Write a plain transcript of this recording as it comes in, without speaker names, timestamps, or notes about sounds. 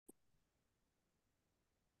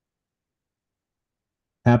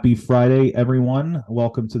Happy Friday, everyone.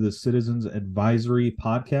 Welcome to the Citizens Advisory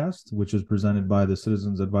Podcast, which is presented by the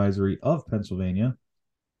Citizens Advisory of Pennsylvania.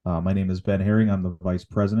 My name is Ben Herring. I'm the vice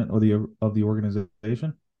president of the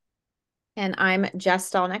organization. And I'm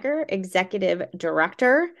Jess Stallnecker, Executive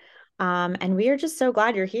Director. And we are just so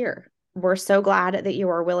glad you're here. We're so glad that you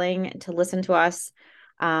are willing to listen to us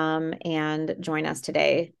and join us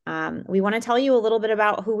today. We want to tell you a little bit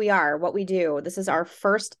about who we are, what we do. This is our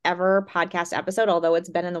first ever podcast episode, although it's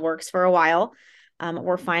been in the works for a while.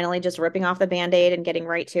 We're finally just ripping off the Band-Aid and getting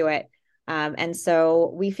right to it. And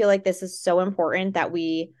so we feel like this is so important that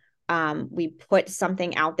we put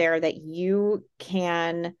something out there that you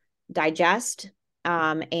can digest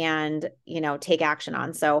and take action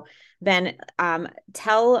on. So Ben,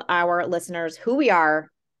 tell our listeners who we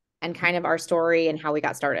are and kind of our story and how we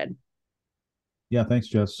got started. Yeah, thanks,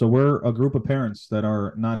 Jess. So we're a group of parents that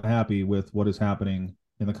are not happy with what is happening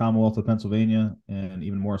in the Commonwealth of Pennsylvania and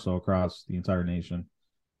even more so across the entire nation.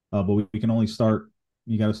 But we can only start.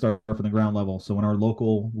 You got to start from the ground level. So in our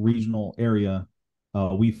local regional area,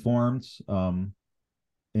 we formed in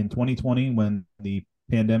 2020 when the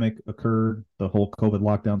pandemic occurred, the whole COVID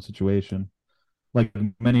lockdown situation. Like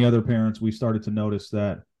many other parents, we started to notice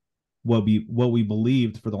that what we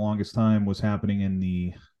believed for the longest time was happening in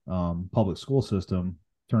the public school system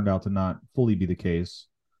turned out to not fully be the case.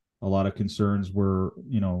 A lot of concerns were,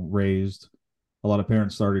 raised. A lot of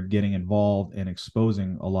parents started getting involved and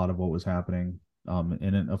exposing a lot of what was happening. And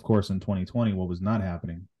then, of course, in 2020, what was not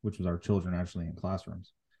happening, which was our children actually in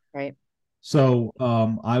classrooms. Right. So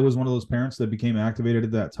I was one of those parents that became activated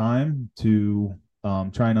at that time to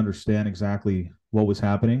try and understand exactly what was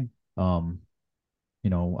happening. Um,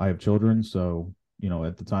 I have children, so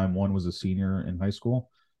at the time, one was a senior in high school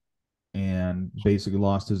and basically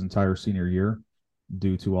lost his entire senior year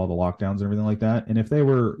due to all the lockdowns and everything like that. And if they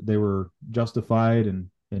were justified and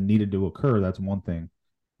needed to occur, that's one thing.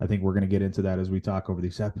 I think we're going to get into that as we talk over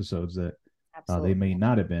these episodes that they may Absolutely.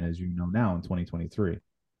 not have been, as you know now in 2023.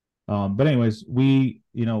 But anyways,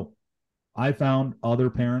 I found other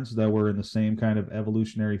parents that were in the same kind of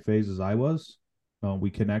evolutionary phase as I was. We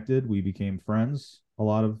connected, we became friends. A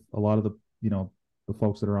lot of the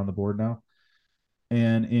folks that are on the board now.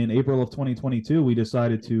 And in April of 2022, we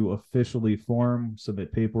decided to officially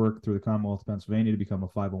submit paperwork through the Commonwealth of Pennsylvania to become a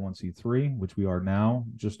 501c3, which we are now,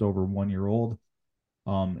 just over 1 year old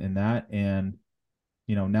in that. And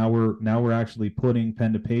now we're actually putting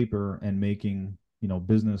pen to paper and making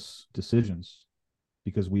business decisions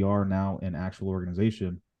because we are now an actual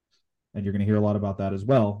organization, and you're going to hear a lot about that as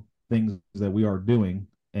well. Things that we are doing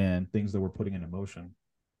and things that we're putting into motion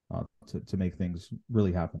to make things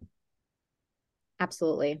really happen.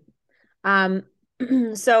 Absolutely. Um,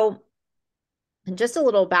 so just a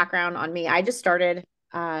little background on me. I just started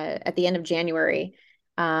at the end of January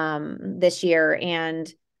this year, and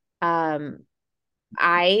um,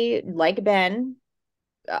 I, like Ben,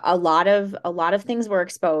 a lot of things were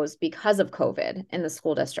exposed because of COVID in the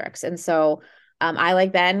school districts. And so I,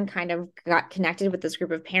 like Ben, kind of got connected with this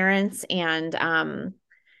group of parents, and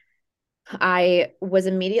I was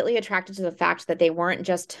immediately attracted to the fact that they weren't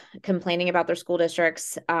just complaining about their school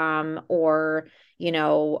districts or, you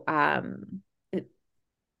know, um,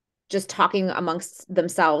 just talking amongst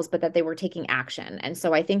themselves, but that they were taking action. And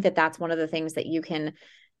so I think that that's one of the things that you can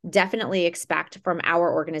definitely expect from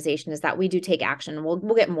our organization is that we do take action. We'll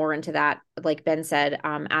get more into that, like Ben said,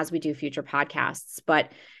 as we do future podcasts.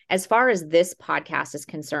 But as far as this podcast is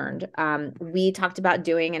concerned, we talked about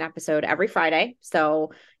doing an episode every Friday.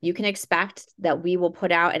 So you can expect that we will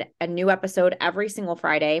put out a new episode every single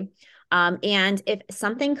Friday. And if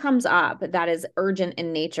something comes up that is urgent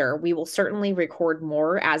in nature, we will certainly record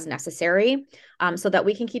more as necessary so that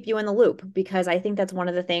we can keep you in the loop. Because I think that's one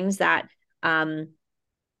of the things that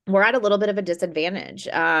we're at a little bit of a disadvantage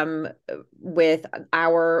with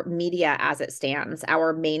our media as it stands,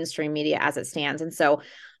 our mainstream media as it stands. And so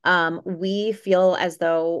we feel as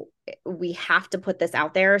though we have to put this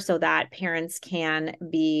out there so that parents can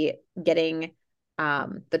be getting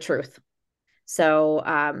the truth. So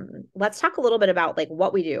let's talk a little bit about like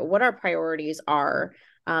what we do, what our priorities are.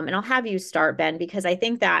 And I'll have you start, Ben, because I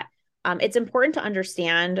think that it's important to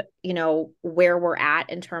understand, where we're at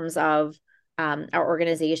in terms of our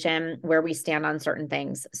organization, where we stand on certain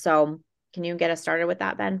things. So can you get us started with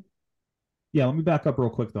that, Ben? Yeah, let me back up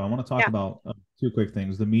real quick though. I want to talk Yeah. about two quick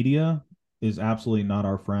things. The media is absolutely not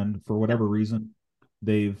our friend for No. whatever reason.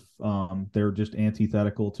 They're just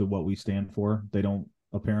antithetical to what we stand for. They don't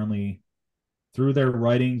apparently, through their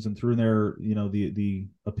writings and through their, the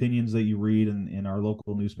opinions that you read in our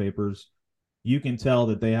local newspapers, you can tell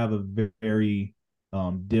that they have a very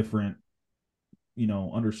different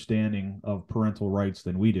understanding of parental rights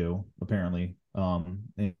than we do, apparently.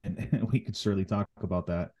 And we could certainly talk about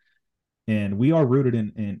that. And we are rooted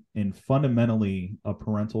in fundamentally a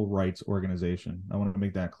parental rights organization. I want to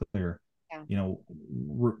make that clear. Yeah.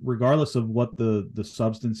 Regardless of what the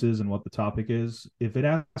substance is and what the topic is, if it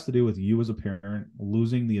has to do with you as a parent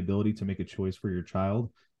losing the ability to make a choice for your child,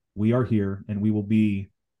 we are here and we will be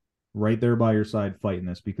right there by your side fighting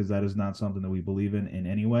this, because that is not something that we believe in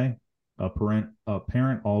any way. A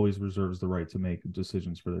parent always reserves the right to make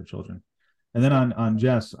decisions for their children. And then on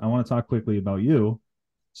Jess, I want to talk quickly about you.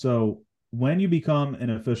 So when you become an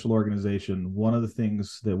official organization, one of the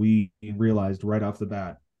things that we realized right off the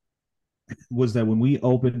bat was that when we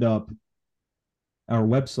opened up our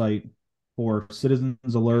website for citizens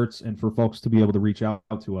alerts and for folks to be able to reach out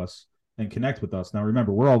to us and connect with us. Now,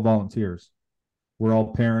 remember, we're all volunteers. We're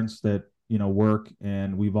all parents that, work,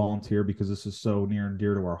 and we volunteer because this is so near and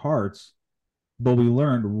dear to our hearts. But we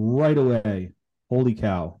learned right away, holy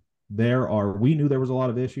cow, we knew there was a lot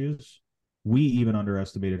of issues. We even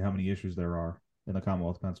underestimated how many issues there are in the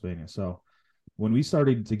Commonwealth of Pennsylvania. So when we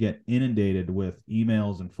started to get inundated with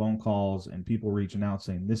emails and phone calls and people reaching out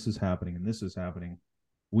saying this is happening and this is happening,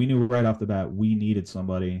 we knew right off the bat we needed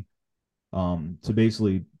somebody to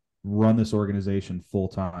basically run this organization full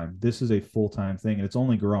time. This is a full time thing, and it's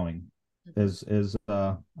only growing. As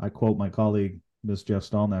I quote my colleague, Miss Jeff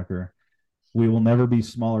Stallnecker, we will never be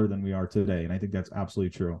smaller than we are today, and I think that's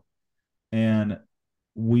absolutely true. And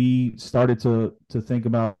we started to think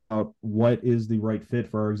about what is the right fit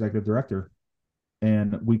for our executive director,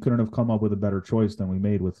 and we couldn't have come up with a better choice than we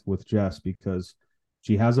made with Jess, because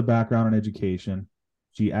she has a background in education.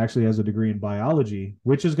 She actually has a degree in biology,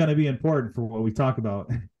 which is going to be important for what we talk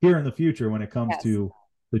about here in the future when it comes to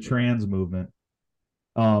the trans movement.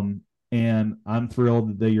 And I'm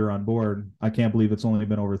thrilled that you're on board. I can't believe it's only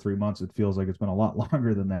been over 3 months. It feels like it's been a lot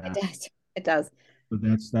longer than that. It does. It does. But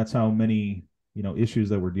that's how many, issues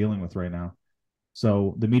that we're dealing with right now.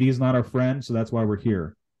 So the media is not our friend. So that's why we're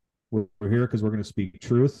here. We're here because we're going to speak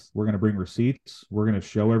truth. We're going to bring receipts. We're going to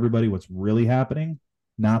show everybody what's really happening,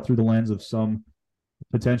 not through the lens of some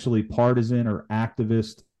potentially partisan or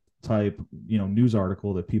activist type, news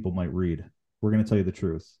article that people might read. We're going to tell you the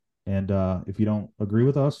truth. And if you don't agree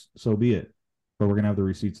with us, so be it. But we're going to have the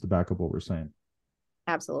receipts to back up what we're saying.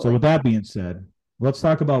 Absolutely. So with that being said, let's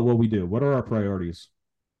talk about what we do. What are our priorities?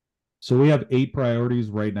 So we have 8 priorities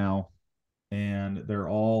right now, and they're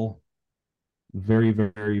all very,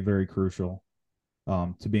 very, very crucial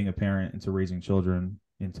to being a parent and to raising children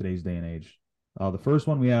in today's day and age. The first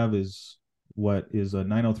one we have is what is a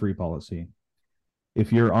 903 policy.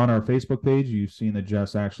 If you're on our Facebook page, you've seen that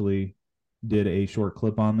Jess actually did a short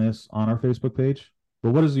clip on this on our Facebook page.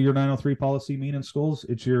 But what does your 903 policy mean in schools?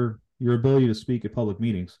 It's your ability to speak at public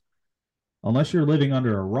meetings. Unless you're living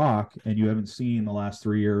under a rock and you haven't seen the last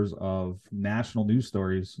 3 years of national news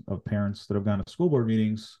stories of parents that have gone to school board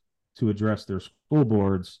meetings to address their school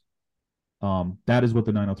boards, that is what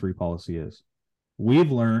the 903 policy is.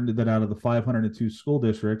 We've learned that out of the 502 school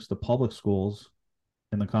districts, the public schools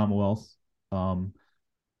in the Commonwealth,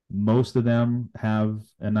 most of them have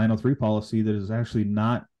a 903 policy that is actually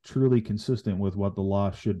not truly consistent with what the law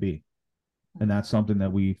should be. And that's something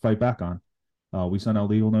that we fight back on. We send out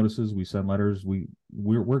legal notices. We send letters.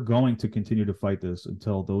 We're going to continue to fight this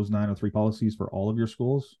until those 903 policies for all of your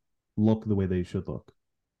schools look the way they should look.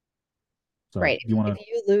 So right. If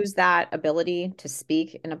you lose that ability to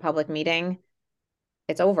speak in a public meeting,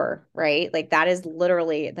 it's over, right? Like that is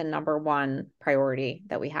literally the number one priority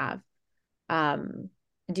that we have.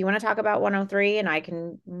 Do you want to talk about 103 and I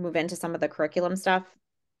can move into some of the curriculum stuff?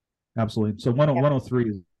 Absolutely. So 103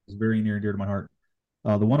 is very near and dear to my heart.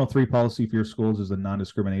 The 103 policy for your schools is a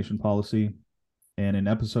non-discrimination policy. And in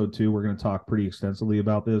episode 2, we're going to talk pretty extensively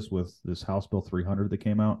about this with this House Bill 300 that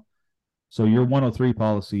came out. So your 103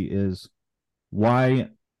 policy is why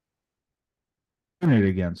discriminated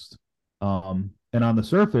against. And on the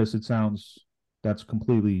surface, it sounds that's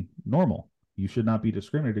completely normal. You should not be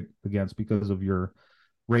discriminated against because of your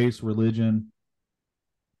race, religion,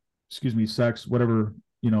 sex, whatever,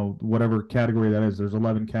 whatever category that is. There's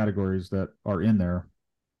 11 categories that are in there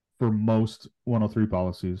for most 103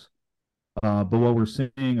 policies. But what we're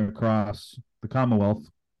seeing across the Commonwealth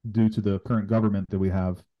due to the current government that we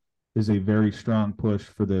have is a very strong push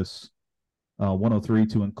for this 103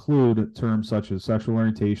 to include terms such as sexual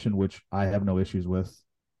orientation, which I have no issues with.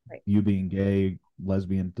 Right. You being gay,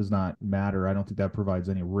 lesbian does not matter. I don't think that provides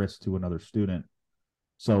any risk to another student.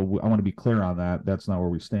 So I want to be clear on that. That's not where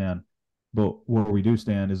we stand. But where we do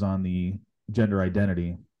stand is on the gender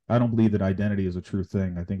identity. I don't believe that identity is a true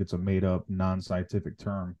thing. I think it's a made-up, non-scientific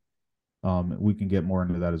term. We can get more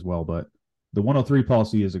into that as well, but the 103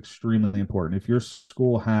 policy is extremely important. If your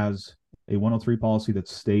school has a 103 policy that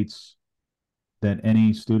states that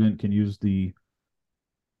any student can use the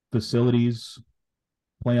facilities,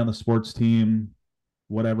 play on the sports team,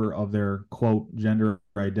 whatever of their quote gender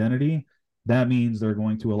identity, that means they're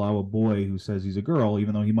going to allow a boy who says he's a girl,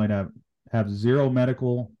 even though he might have zero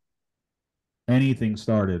medical anything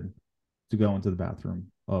started, to go into the bathroom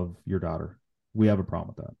of your daughter. We have a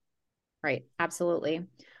problem with that. Right. Absolutely.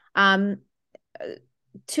 Um,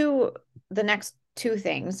 to the next two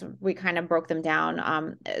things, we kind of broke them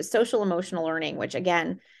down. Social emotional learning, which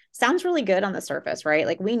again sounds really good on the surface, right?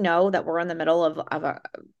 Like we know that we're in the middle of a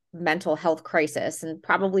mental health crisis and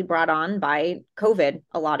probably brought on by COVID,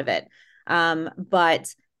 a lot of it.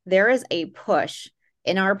 But there is a push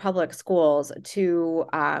in our public schools to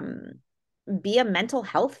be a mental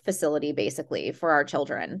health facility basically for our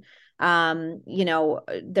children.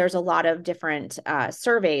 There's a lot of different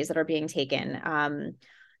surveys that are being taken,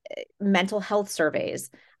 mental health surveys.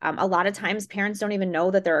 A lot of times parents don't even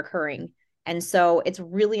know that they're occurring. And so it's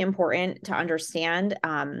really important to understand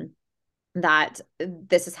that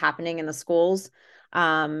this is happening in the schools,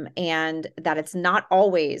 and that it's not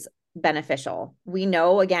always beneficial. We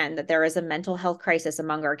know, again, that there is a mental health crisis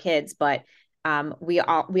among our kids, but we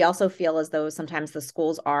also feel as though sometimes the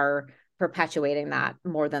schools are perpetuating that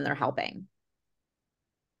more than they're helping.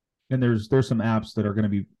 And there's some apps that are going to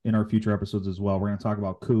be in our future episodes as well. We're going to talk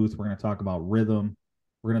about Kooth. We're going to talk about Rhythm.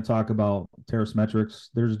 We're going to talk about Terrace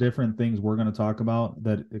Metrics. There's different things we're going to talk about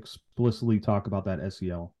that explicitly talk about that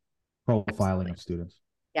SEL profiling Absolutely. Of students.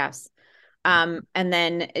 Yes. And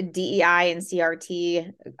then DEI and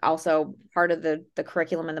CRT, also part of the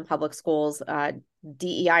curriculum in the public schools.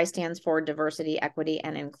 DEI stands for diversity, equity,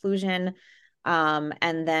 and inclusion.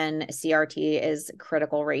 And then CRT is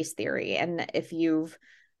critical race theory. And if you've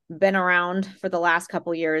been around for the last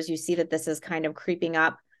couple of years, you see that this is kind of creeping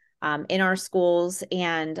up in our schools.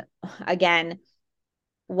 And again,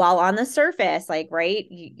 while on the surface, like, right,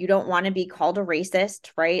 you don't want to be called a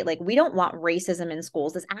racist, right? Like, we don't want racism in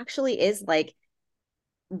schools. This actually is like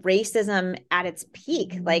racism at its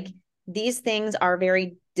peak. Like, these things are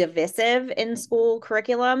very divisive in school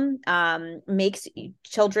curriculum, makes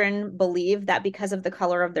children believe that because of the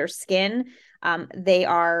color of their skin, they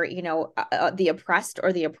are, the oppressed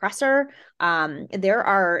or the oppressor. There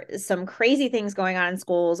are some crazy things going on in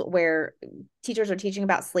schools where teachers are teaching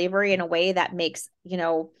about slavery in a way that makes,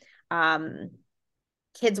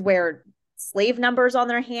 kids wear slave numbers on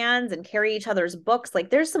their hands and carry each other's books. Like,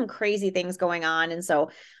 there's some crazy things going on. And so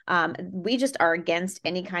we just are against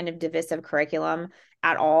any kind of divisive curriculum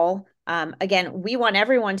at all. Again, we want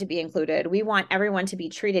everyone to be included. We want everyone to be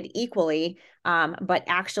treated equally. But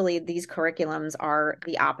actually, these curriculums are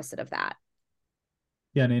the opposite of that.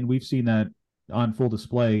 Yeah, and we've seen that on full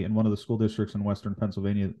display in one of the school districts in Western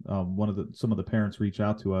Pennsylvania. Some of the parents reach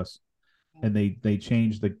out to us, and they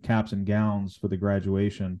changed the caps and gowns for the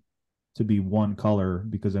graduation to be one color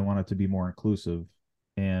because they want it to be more inclusive.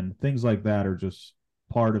 And things like that are just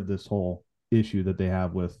part of this whole issue that they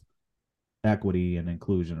have with equity and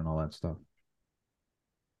inclusion and all that stuff.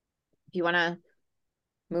 Do you want to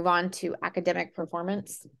move on to academic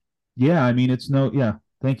performance? Yeah, I mean,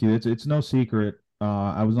 thank you. It's no secret.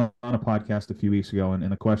 I was on a podcast a few weeks ago,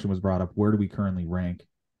 and the question was brought up: where do we currently rank?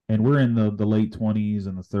 And we're in the late 20s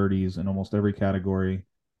and the 30s in almost every category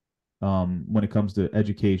when it comes to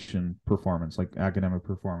education performance, like academic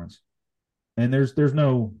performance. And there's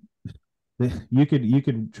no, you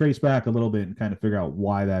could trace back a little bit and kind of figure out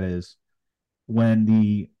why that is. When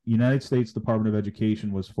the United States Department of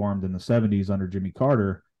Education was formed in the 70s under Jimmy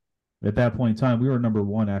Carter, at that point in time, we were number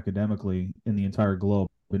one academically in the entire globe,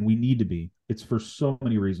 and we need to be. It's for so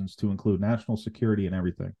many reasons, to include national security and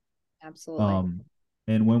everything. Absolutely.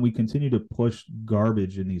 And when we continue to push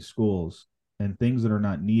garbage in these schools and things that are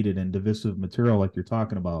not needed and divisive material like you're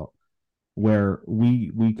talking about, where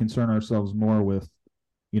we concern ourselves more with,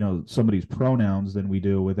 somebody's pronouns than we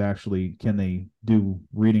do with actually can they do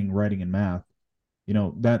reading, writing, and math,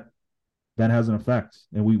 that has an effect.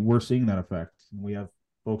 And we're seeing that effect. And we have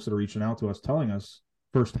folks that are reaching out to us telling us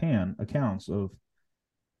firsthand accounts of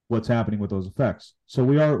what's happening with those effects. So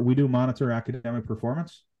we do monitor academic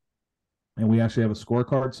performance, and we actually have a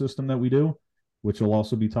scorecard system that we do, which will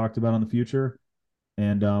also be talked about in the future.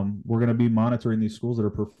 And we're going to be monitoring these schools that are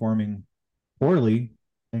performing poorly.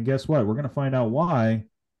 And guess what? We're going to find out why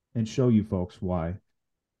and show you folks why.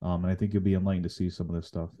 And I think you'll be enlightened to see some of this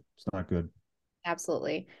stuff. It's not good.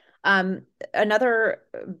 Absolutely. Um, Another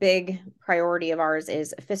big priority of ours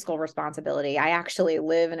is fiscal responsibility. I actually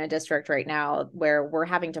live in a district right now where we're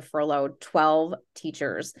having to furlough 12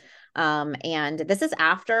 teachers. And this is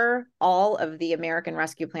after all of the American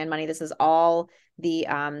Rescue Plan money. This is all the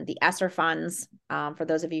ESSER funds. For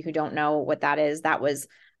those of you who don't know what that is, that was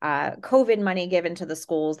COVID money given to the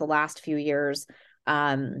schools the last few years.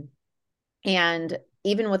 And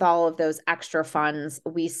even with all of those extra funds,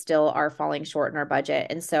 we still are falling short in our budget.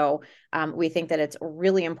 And so we think that it's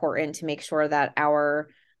really important to make sure that our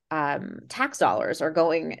tax dollars are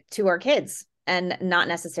going to our kids and not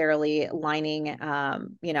necessarily lining,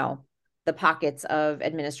 the pockets of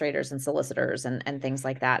administrators and solicitors and things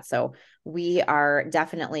like that. So we are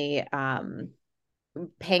definitely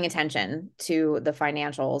paying attention to the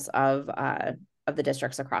financials of the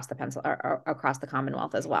districts across the across the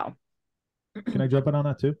Commonwealth as well. Can I jump in on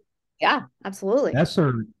that too? Yeah, absolutely.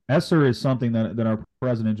 ESSER is something that our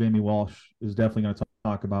president, Jamie Walsh, is definitely going to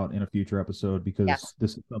talk about in a future episode because Yes.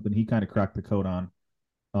 this is something he kind of cracked the code on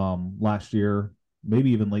last year,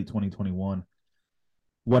 maybe even late 2021.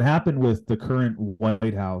 What happened with the current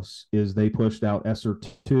White House is they pushed out ESSER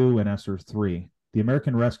 2 and ESSER 3. The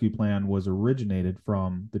American Rescue Plan was originated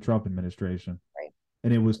from the Trump administration. Right.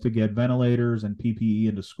 And it was to get ventilators and PPE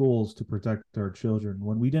into schools to protect our children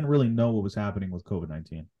when we didn't really know what was happening with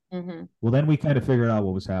COVID-19. Mm-hmm. Well, then we kind of figured out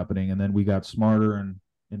what was happening, and then we got smarter, and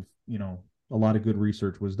a lot of good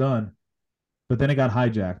research was done. But then it got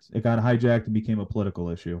hijacked. It got hijacked and became a political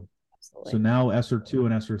issue. Absolutely. So now ESSER 2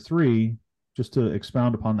 and ESSER 3, just to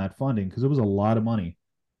expound upon that funding, because it was a lot of money.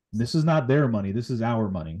 This is not their money. This is our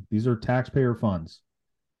money. These are taxpayer funds.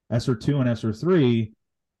 ESSER 2 and ESSER 3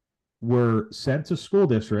 were sent to school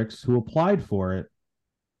districts who applied for it,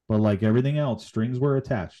 but like everything else, strings were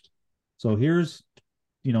attached. So here's,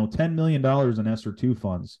 $10 million in ESSER 2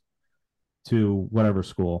 funds to whatever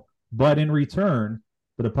school. But in return,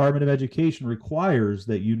 the Department of Education requires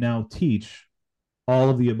that you now teach all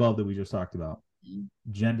of the above that we just talked about.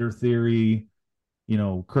 Gender theory,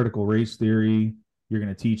 critical race theory. You're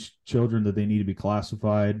going to teach children that they need to be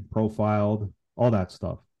classified, profiled, all that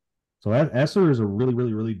stuff. So ESSER is a really,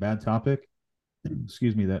 really, really bad topic.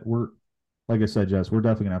 Excuse me, that like I said, Jess, we're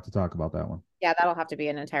definitely going to have to talk about that one. Yeah, that'll have to be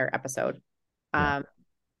an entire episode. Yeah.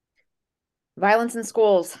 Violence in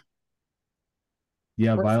schools.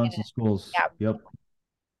 Yeah, We're violence seeing in it. schools. Yeah. Yep.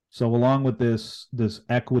 So along with this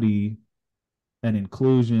equity and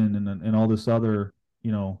inclusion and all this other, I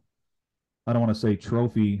don't want to say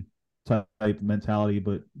trophy type mentality,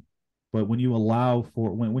 but when you allow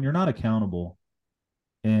for when you're not accountable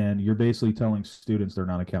and you're basically telling students they're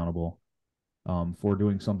not accountable for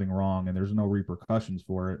doing something wrong and there's no repercussions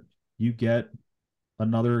for it, you get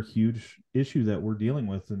another huge issue that we're dealing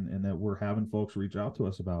with and that we're having folks reach out to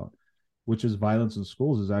us about, which is violence in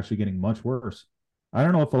schools is actually getting much worse. I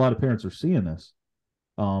don't know if a lot of parents are seeing this,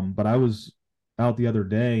 but I was out the other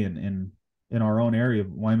day in our own area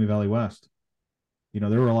of Miami Valley West. There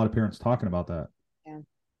were a lot of parents talking about that. Yeah.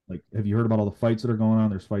 Like, have you heard about all the fights that are going on?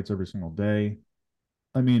 There's fights every single day.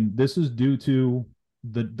 I mean, this is due to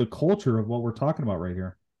the culture of what we're talking about right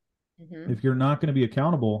here. Mm-hmm. If you're not going to be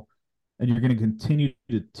accountable and you're going to continue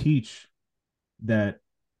to teach that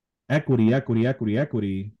equity, equity, equity,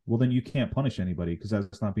 equity, well, then you can't punish anybody because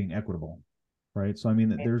that's not being equitable. Right. So, I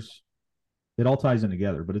mean, it all ties in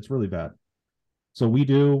together, but it's really bad. So we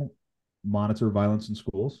do monitor violence in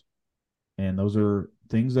schools. And those are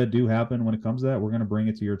things that do happen when it comes to that. We're going to bring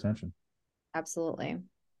it to your attention. Absolutely.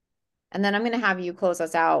 And then I'm going to have you close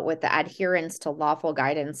us out with the adherence to lawful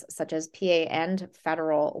guidance, such as PA and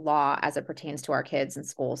federal law as it pertains to our kids in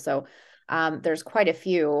school. So there's quite a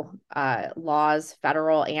few laws,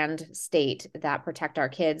 federal and state, that protect our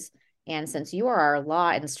kids. And since you are our law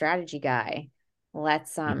and strategy guy,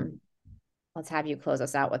 let's have you close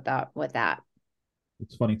us out with that.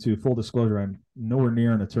 It's funny too. Full disclosure: I'm nowhere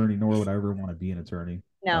near an attorney, nor would I ever want to be an attorney.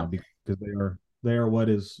 No. Because they are what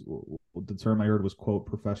is the term I heard was, quote,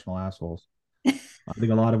 professional assholes. I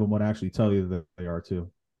think a lot of them would actually tell you that they are too.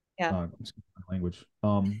 Yeah. Language.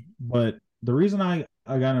 But the reason I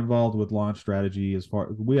got involved with launch strategy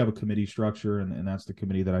we have a committee structure, and that's the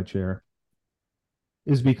committee that I chair,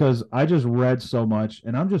 is because I just read so much,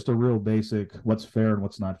 and I'm just a real basic what's fair and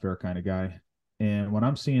what's not fair kind of guy. And when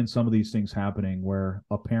I'm seeing some of these things happening where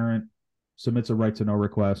a parent submits a right to know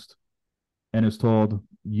request and is told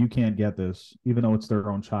you can't get this, even though it's their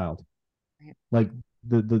own child, Right. Like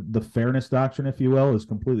the fairness doctrine, if you will, is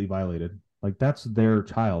completely violated. Like, that's their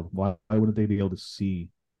child. Why wouldn't they be able to see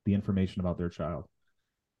the information about their child?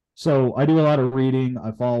 So I do a lot of reading.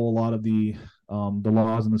 I follow a lot of the the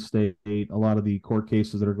laws in the state, a lot of the court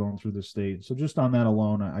cases that are going through the state. So just on that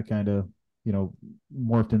alone, I kind of,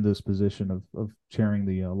 morphed into this position of chairing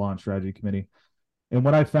the law and strategy committee. And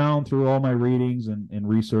what I found through all my readings and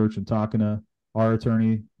research and talking to our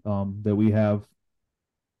attorney that we have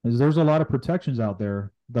is there's a lot of protections out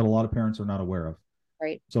there that a lot of parents are not aware of.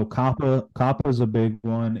 Right. So COPPA is a big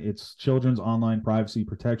one. It's Children's Online Privacy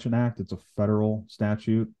Protection Act. It's a federal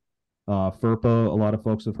statute. FERPA, a lot of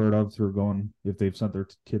folks have heard of through going if they've sent their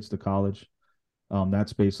kids to college.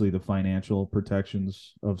 That's basically the financial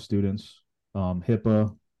protections of students.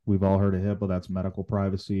 HIPAA, we've all heard of HIPAA. That's medical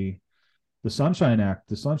privacy. The Sunshine Act.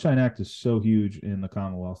 The Sunshine Act is so huge in the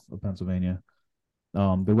Commonwealth of Pennsylvania.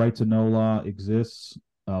 The right to know law exists.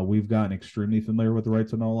 We've gotten extremely familiar with the right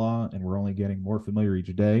to know law, and we're only getting more familiar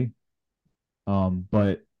each day.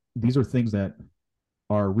 But these are things that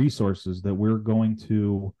are resources that we're going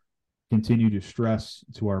to continue to stress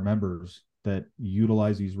to our members that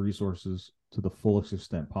utilize these resources to the fullest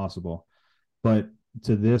extent possible. But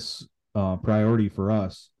to this priority for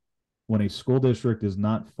us, when a school district is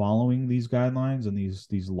not following these guidelines and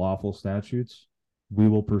these lawful statutes, we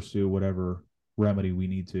will pursue whatever remedy we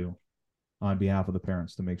need to on behalf of the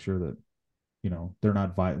parents to make sure that they're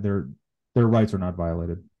not their rights are not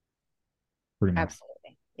violated. Pretty much.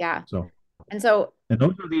 Absolutely. Yeah. So and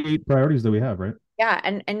those are the 8 priorities that we have, right? Yeah,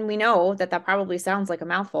 and we know that probably sounds like a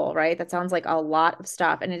mouthful, right? That sounds like a lot of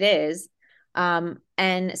stuff, and it is.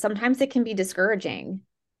 And sometimes it can be discouraging,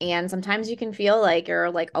 and sometimes you can feel like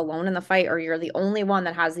you're like alone in the fight, or you're the only one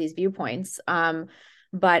that has these viewpoints.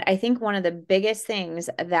 But I think one of the biggest things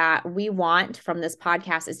that we want from this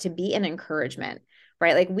podcast is to be an encouragement,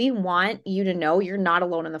 right? Like we want you to know you're not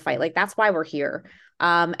alone in the fight. Like that's why we're here.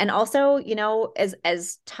 And also,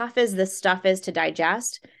 as tough as this stuff is to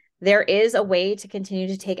digest, there is a way to continue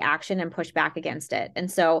to take action and push back against it.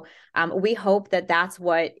 And so we hope that that's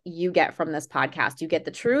what you get from this podcast. You get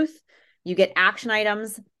the truth, you get action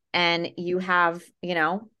items, and you have,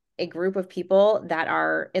 a group of people that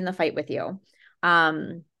are in the fight with you. Yeah.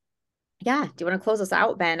 Do you want to close us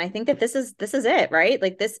out, Ben? I think that this is it, right?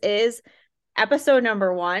 Like this is episode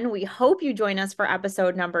number 1. We hope you join us for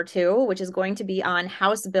episode number 2, which is going to be on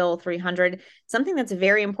House Bill 300, something that's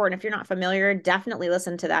very important. If you're not familiar, definitely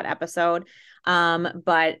listen to that episode.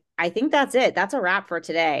 But I think that's it. That's a wrap for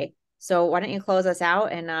today. So why don't you close us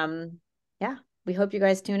out? And yeah, we hope you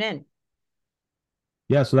guys tune in.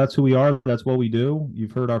 Yeah, so that's who we are. That's what we do.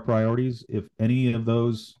 You've heard our priorities. If any of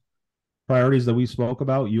those priorities that we spoke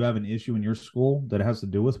about, you have an issue in your school that has to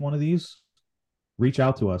do with one of these, reach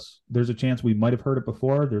out to us. There's a chance we might have heard it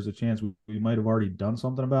before. There's a chance we might have already done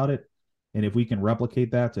something about it. And if we can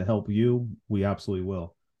replicate that to help you, we absolutely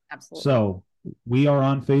will. Absolutely. So we are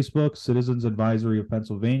on Facebook, Citizens Advisory of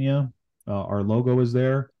Pennsylvania. Our logo is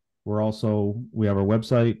there. We have our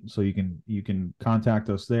website, so you can contact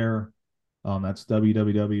us there. That's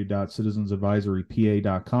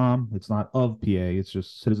www.citizensadvisorypa.com. It's not of PA, it's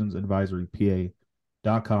just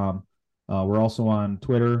citizensadvisorypa.com. We're also on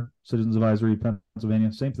Twitter, Citizens Advisory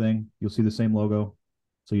Pennsylvania. Same thing. You'll see the same logo,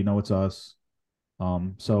 so you know it's us.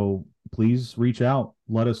 So please reach out.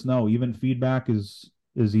 Let us know. Even feedback is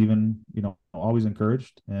even always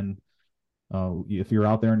encouraged. And if you're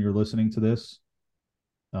out there and you're listening to this,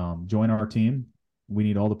 join our team. We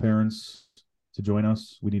need all the parents to join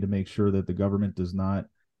us. We need to make sure that the government does not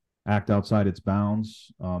act outside its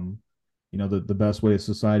bounds. The best way a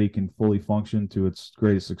society can fully function to its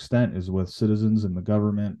greatest extent is with citizens and the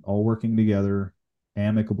government all working together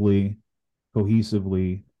amicably,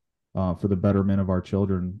 cohesively, for the betterment of our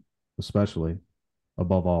children, especially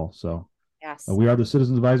above all. So yes, we are the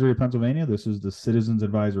Citizens Advisory of Pennsylvania. This is the Citizens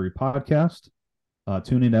Advisory Podcast.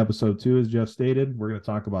 Tune in to episode 2, as Jeff stated. We're going to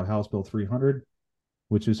talk about House Bill 300,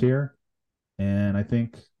 which is here. And I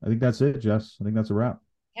think that's it, Jess. I think that's a wrap.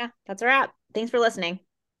 Yeah, that's a wrap. Thanks for listening.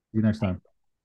 See you next time.